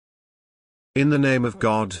in the name of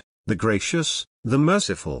God, the gracious, the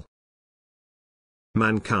merciful.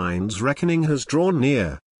 Mankind's reckoning has drawn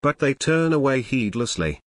near, but they turn away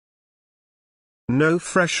heedlessly. No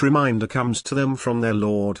fresh reminder comes to them from their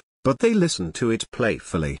Lord, but they listen to it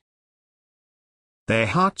playfully. Their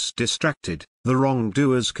hearts distracted, the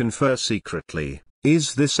wrongdoers confer secretly,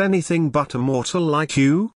 "Is this anything but a mortal like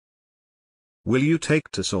you? Will you take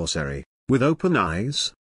to sorcery, with open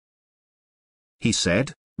eyes?" He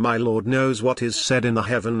said, "My Lord knows what is said in the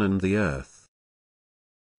heaven and the earth.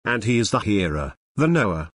 And he is the hearer, the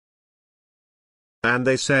knower." And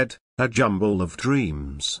they said, "A jumble of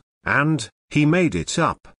dreams, and he made it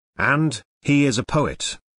up, and he is a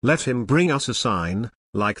poet, let him bring us a sign,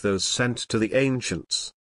 like those sent to the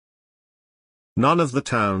ancients." None of the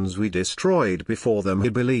towns we destroyed before them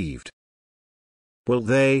had believed. Will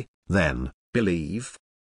they, then, believe?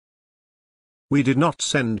 We did not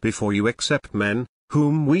send before you except men,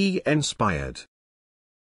 whom we inspired.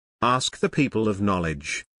 Ask the people of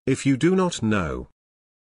knowledge, if you do not know.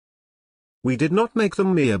 We did not make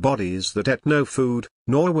them mere bodies that ate no food,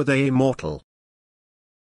 nor were they immortal.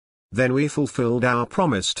 Then we fulfilled our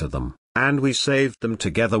promise to them, and we saved them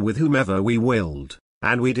together with whomever we willed,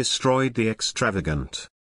 and we destroyed the extravagant.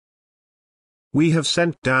 We have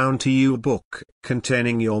sent down to you a book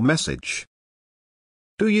containing your message.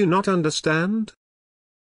 Do you not understand?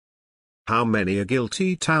 How many a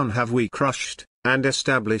guilty town have we crushed, and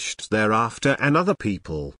established thereafter another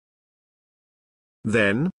people?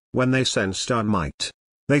 Then, when they sensed our might,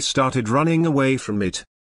 they started running away from it.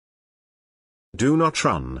 Do not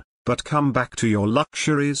run, but come back to your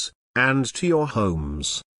luxuries, and to your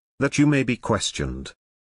homes, that you may be questioned.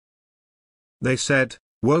 They said,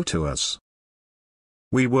 "Woe to us!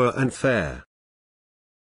 We were unfair."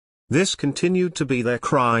 This continued to be their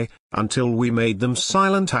cry, until we made them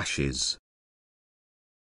silent ashes.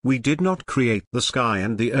 We did not create the sky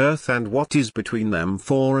and the earth and what is between them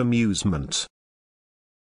for amusement.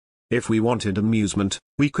 If we wanted amusement,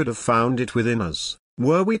 we could have found it within us,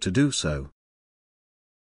 were we to do so.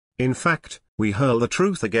 In fact, we hurl the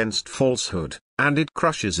truth against falsehood, and it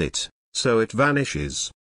crushes it, so it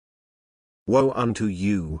vanishes. Woe unto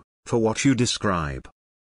you, for what you describe.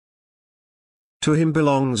 To him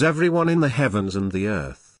belongs everyone in the heavens and the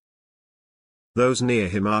earth. Those near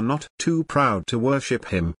him are not too proud to worship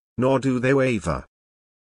him, nor do they waver.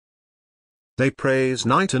 They praise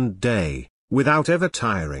night and day, without ever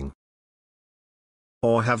tiring.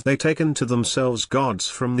 Or have they taken to themselves gods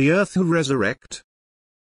from the earth who resurrect?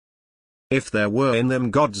 If there were in them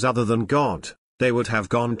gods other than God, they would have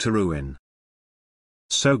gone to ruin.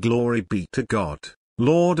 So glory be to God,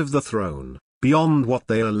 Lord of the throne, beyond what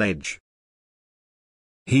they allege.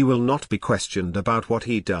 He will not be questioned about what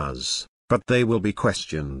he does, but they will be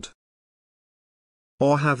questioned.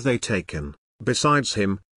 Or have they taken, besides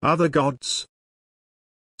him, other gods?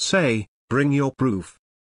 Say, bring your proof.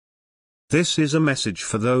 This is a message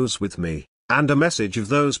for those with me, and a message of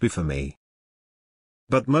those before me.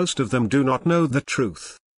 But most of them do not know the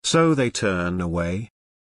truth, so they turn away.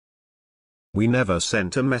 We never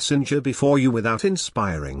sent a messenger before you without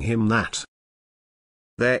inspiring him that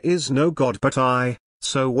there is no God but I,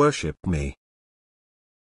 so worship me.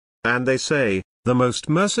 And they say, the Most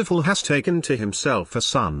Merciful has taken to himself a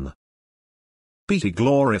son. Be he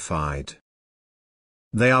glorified.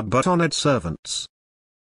 They are but honored servants.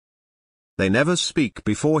 They never speak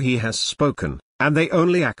before he has spoken, and they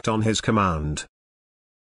only act on his command.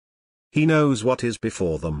 He knows what is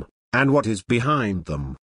before them, and what is behind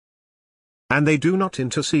them. And they do not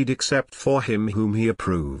intercede except for him whom he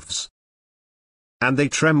approves. And they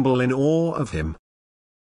tremble in awe of him.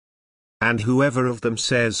 And whoever of them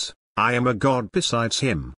says, I am a god besides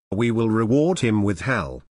him, we will reward him with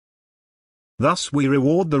hell. Thus we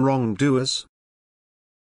reward the wrongdoers.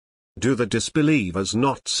 Do the disbelievers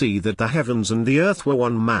not see that the heavens and the earth were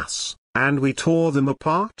one mass, and we tore them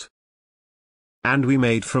apart? And we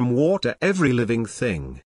made from water every living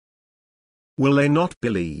thing. Will they not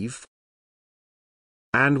believe?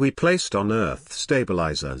 And we placed on earth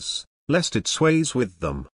stabilizers, lest it sways with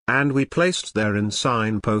them, and we placed therein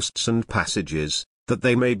signposts and passages, that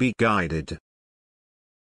they may be guided.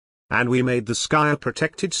 And we made the sky a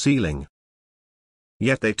protected ceiling.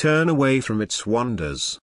 Yet they turn away from its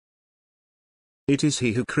wonders. It is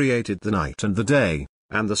he who created the night and the day,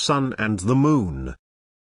 and the sun and the moon,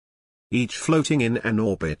 each floating in an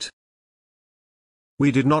orbit.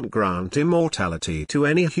 We did not grant immortality to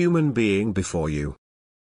any human being before you.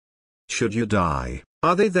 Should you die,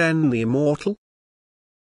 are they then the immortal?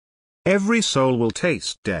 Every soul will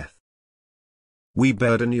taste death. We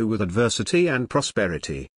burden you with adversity and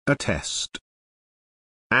prosperity, a test.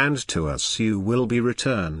 and to us you will be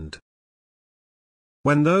returned.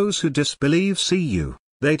 When those who disbelieve see you,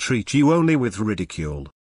 they treat you only with ridicule.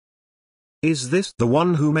 Is this the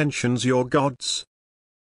one who mentions your gods?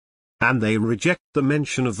 And they reject the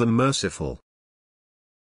mention of the merciful.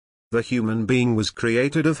 The human being was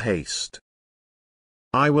created of haste.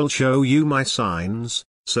 I will show you my signs,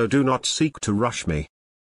 so do not seek to rush me.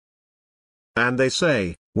 And they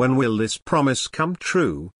say, when will this promise come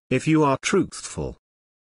true, if you are truthful?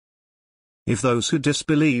 If those who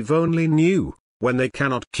disbelieve only knew, when they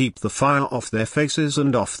cannot keep the fire off their faces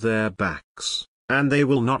and off their backs, and they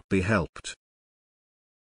will not be helped.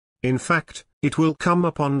 In fact, it will come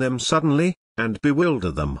upon them suddenly, and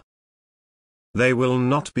bewilder them. They will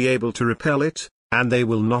not be able to repel it, and they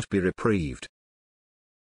will not be reprieved.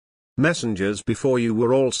 Messengers before you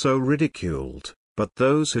were also ridiculed, but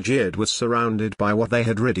those who jeered were surrounded by what they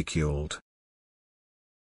had ridiculed.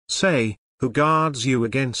 Say, who guards you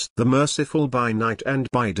against the merciful by night and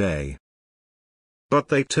by day? But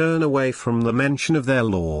they turn away from the mention of their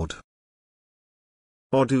Lord.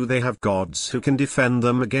 Or do they have gods who can defend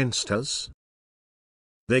them against us?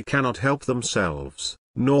 They cannot help themselves,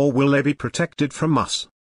 nor will they be protected from us.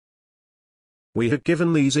 We had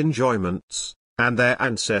given these enjoyments, and their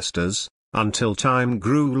ancestors, until time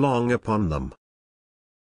grew long upon them.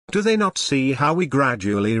 Do they not see how we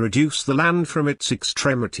gradually reduce the land from its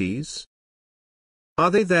extremities? Are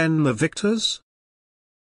they then the victors?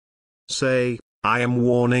 Say, I am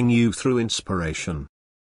warning you through inspiration.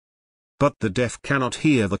 But the deaf cannot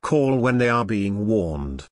hear the call when they are being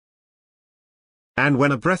warned. And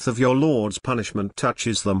when a breath of your Lord's punishment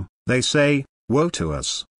touches them, they say, woe to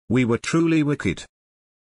us, we were truly wicked.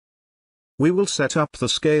 We will set up the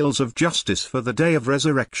scales of justice for the day of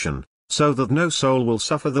resurrection, so that no soul will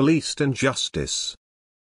suffer the least injustice.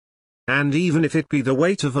 And even if it be the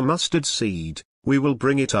weight of a mustard seed, we will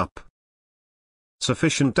bring it up.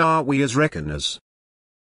 Sufficient are we as reckoners.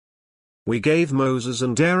 We gave Moses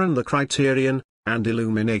and Aaron the criterion, and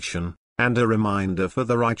illumination, and a reminder for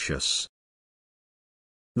the righteous.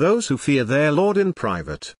 Those who fear their Lord in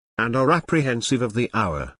private, and are apprehensive of the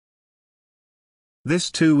hour.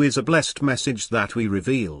 This too is a blessed message that we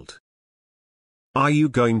revealed. Are you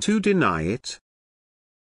going to deny it?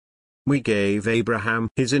 We gave Abraham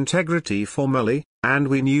his integrity formally, and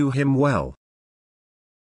we knew him well.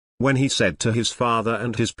 When he said to his father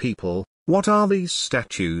and his people, what are these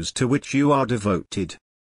statues to which you are devoted?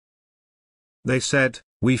 They said,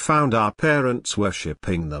 we found our parents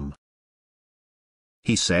worshipping them.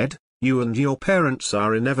 He said, you and your parents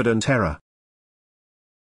are in evident error.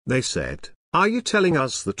 They said, are you telling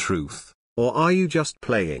us the truth, or are you just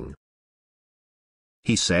playing?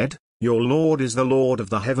 He said, your Lord is the Lord of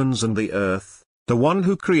the heavens and the earth, the one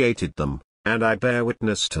who created them, and I bear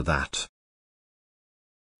witness to that.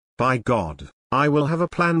 By God, I will have a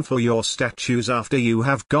plan for your statues after you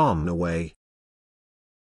have gone away.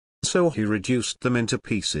 So he reduced them into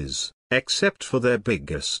pieces, except for their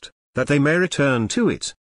biggest, that they may return to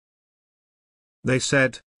it. They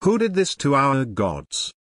said, who did this to our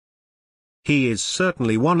gods? He is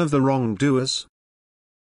certainly one of the wrongdoers.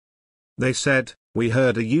 They said, we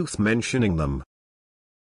heard a youth mentioning them.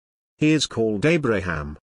 He is called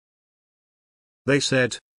Abraham. They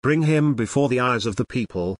said, bring him before the eyes of the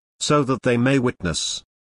people, so that they may witness.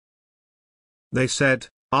 They said,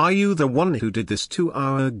 are you the one who did this to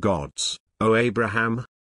our gods, O Abraham?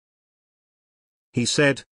 He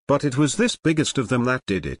said, but it was this biggest of them that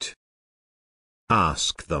did it.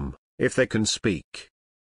 Ask them, if they can speak.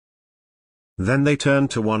 Then they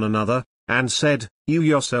turned to one another, and said, you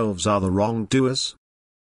yourselves are the wrongdoers.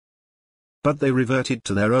 But they reverted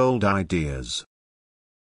to their old ideas.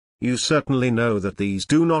 You certainly know that these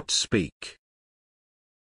do not speak.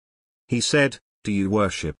 He said, do you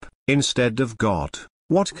worship, instead of God,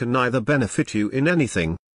 what can neither benefit you in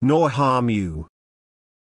anything, nor harm you?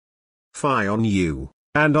 Fie on you,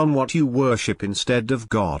 and on what you worship instead of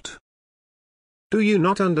God. Do you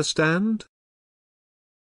not understand?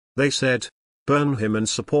 They said, burn him and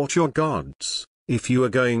support your gods, if you are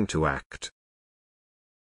going to act.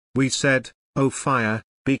 We said, O fire,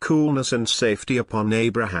 be coolness and safety upon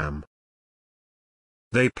Abraham.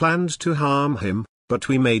 They planned to harm him, but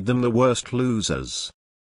we made them the worst losers.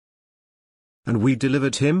 And we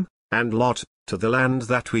delivered him, and Lot, to the land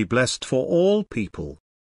that we blessed for all people.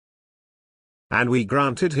 And we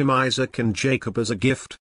granted him Isaac and Jacob as a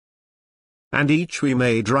gift. And each we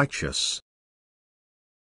made righteous.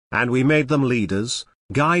 And we made them leaders,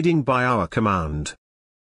 guiding by our command.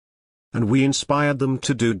 And we inspired them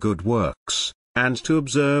to do good works, and to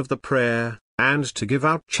observe the prayer, and to give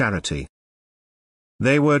out charity.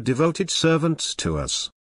 They were devoted servants to us,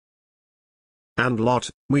 and Lot,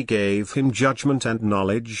 we gave him judgment and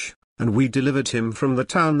knowledge, and we delivered him from the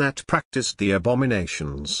town that practiced the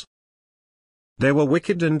abominations. They were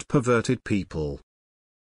wicked and perverted people.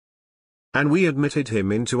 And we admitted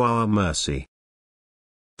him into our mercy.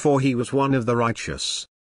 For he was one of the righteous.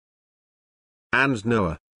 And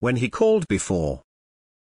Noah, when he called before.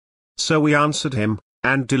 So we answered him,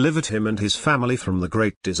 and delivered him and his family from the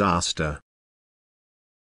great disaster.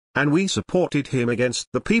 And we supported him against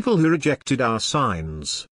the people who rejected our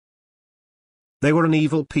signs. They were an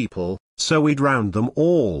evil people, so we drowned them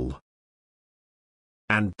all.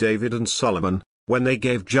 And David and Solomon, when they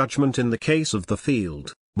gave judgment in the case of the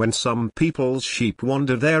field, when some people's sheep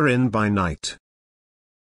wandered therein by night.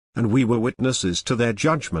 And we were witnesses to their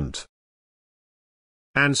judgment.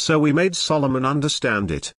 And so we made Solomon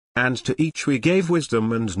understand it, and to each we gave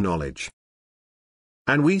wisdom and knowledge.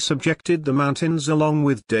 And we subjected the mountains along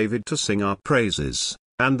with David to sing our praises,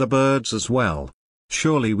 and the birds as well,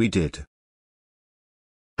 surely we did.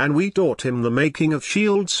 And we taught him the making of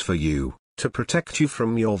shields for you, to protect you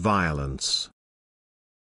from your violence.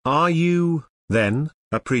 Are you, then,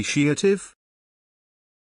 appreciative?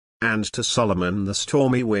 And to Solomon the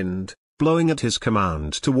stormy wind, blowing at his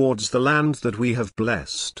command towards the land that we have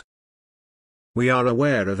blessed. We are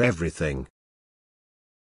aware of everything.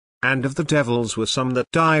 And of the devils were some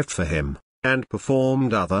that dived for him, and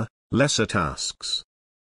performed other, lesser tasks.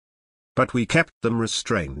 But we kept them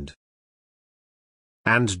restrained.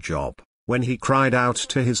 And Job, when he cried out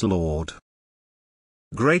to his Lord,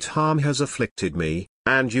 great harm has afflicted me,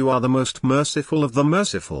 and you are the most merciful of the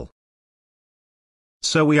merciful.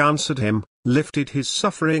 So we answered him, lifted his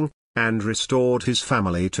suffering, and restored his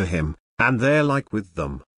family to him, and their like with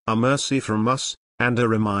them, a mercy from us, and a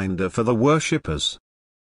reminder for the worshippers.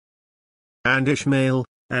 And Ishmael,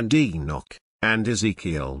 and Enoch, and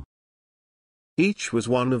Ezekiel. Each was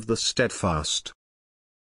one of the steadfast.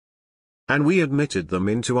 And we admitted them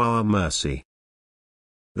into our mercy.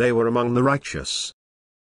 They were among the righteous.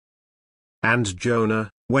 And Jonah,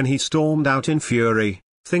 when he stormed out in fury,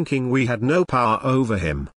 thinking we had no power over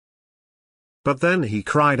him. But then he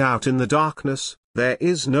cried out in the darkness, there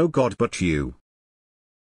is no God but you.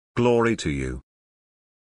 Glory to you.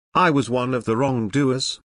 I was one of the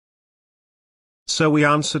wrongdoers. So we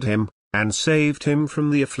answered him, and saved him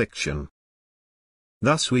from the affliction.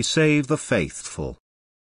 Thus we save the faithful.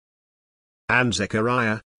 And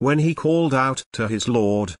Zechariah, when he called out to his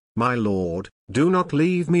Lord, my Lord, do not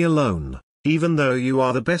leave me alone, even though you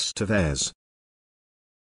are the best of heirs.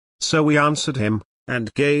 So we answered him,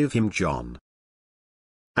 and gave him John.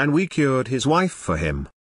 And we cured his wife for him.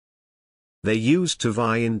 They used to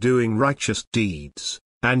vie in doing righteous deeds,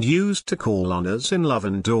 and used to call on us in love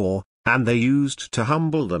and awe, and they used to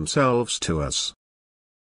humble themselves to us.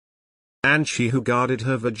 And she who guarded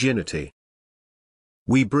her virginity,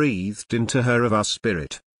 we breathed into her of our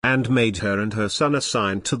spirit, and made her and her son a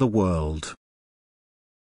sign to the world.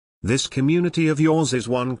 This community of yours is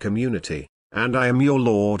one community, and I am your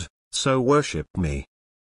Lord, so worship me.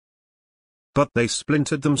 But they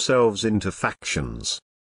splintered themselves into factions.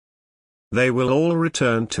 They will all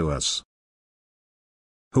return to us.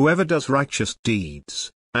 Whoever does righteous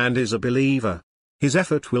deeds, and is a believer, his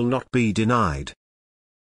effort will not be denied.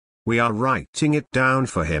 We are writing it down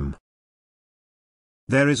for him.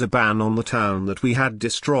 There is a ban on the town that we had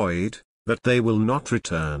destroyed, that they will not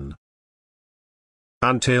return.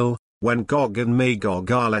 Until, when Gog and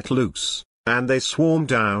Magog are let loose, and they swarm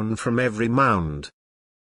down from every mound.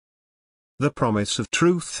 The promise of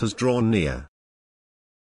truth has drawn near.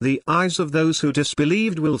 The eyes of those who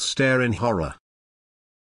disbelieved will stare in horror.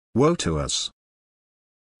 Woe to us!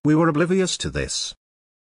 We were oblivious to this.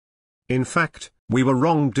 In fact, we were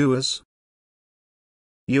wrongdoers.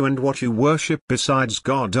 You and what you worship besides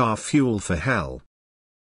God are fuel for hell.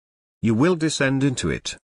 You will descend into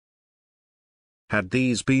it. Had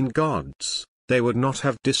these been gods, they would not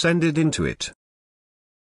have descended into it.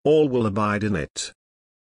 All will abide in it.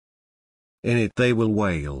 In it they will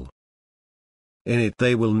wail. In it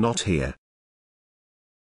they will not hear.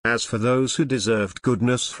 As for those who deserved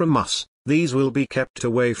goodness from us, these will be kept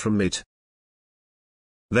away from it.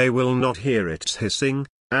 They will not hear its hissing,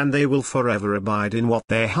 and they will forever abide in what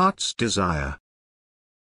their hearts desire.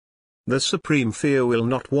 The supreme fear will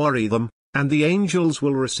not worry them, and the angels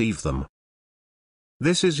will receive them.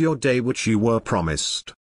 This is your day which you were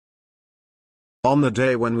promised. On the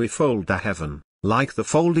day when we fold the heaven, like the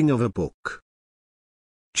folding of a book.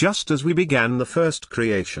 Just as we began the first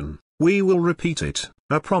creation, we will repeat it,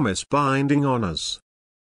 a promise binding on us.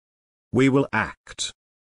 We will act.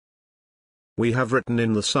 We have written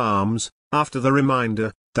in the Psalms, after the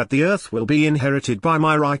reminder, that the earth will be inherited by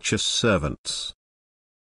my righteous servants.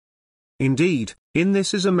 Indeed, in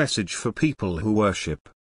this is a message for people who worship.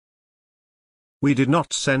 We did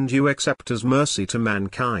not send you except as mercy to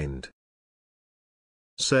mankind.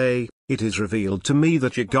 Say, it is revealed to me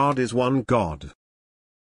that your God is one God.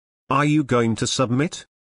 Are you going to submit?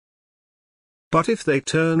 But if they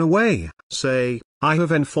turn away, say, I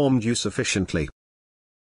have informed you sufficiently.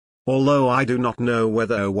 Although I do not know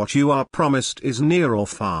whether what you are promised is near or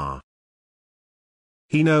far.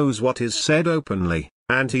 He knows what is said openly,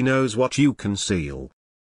 and he knows what you conceal.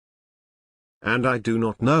 And I do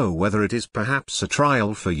not know whether it is perhaps a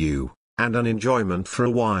trial for you, and an enjoyment for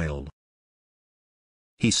a while.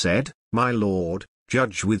 He said, My Lord,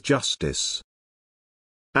 judge with justice.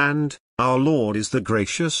 And, our Lord is the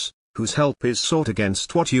gracious, whose help is sought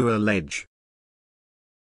against what you allege.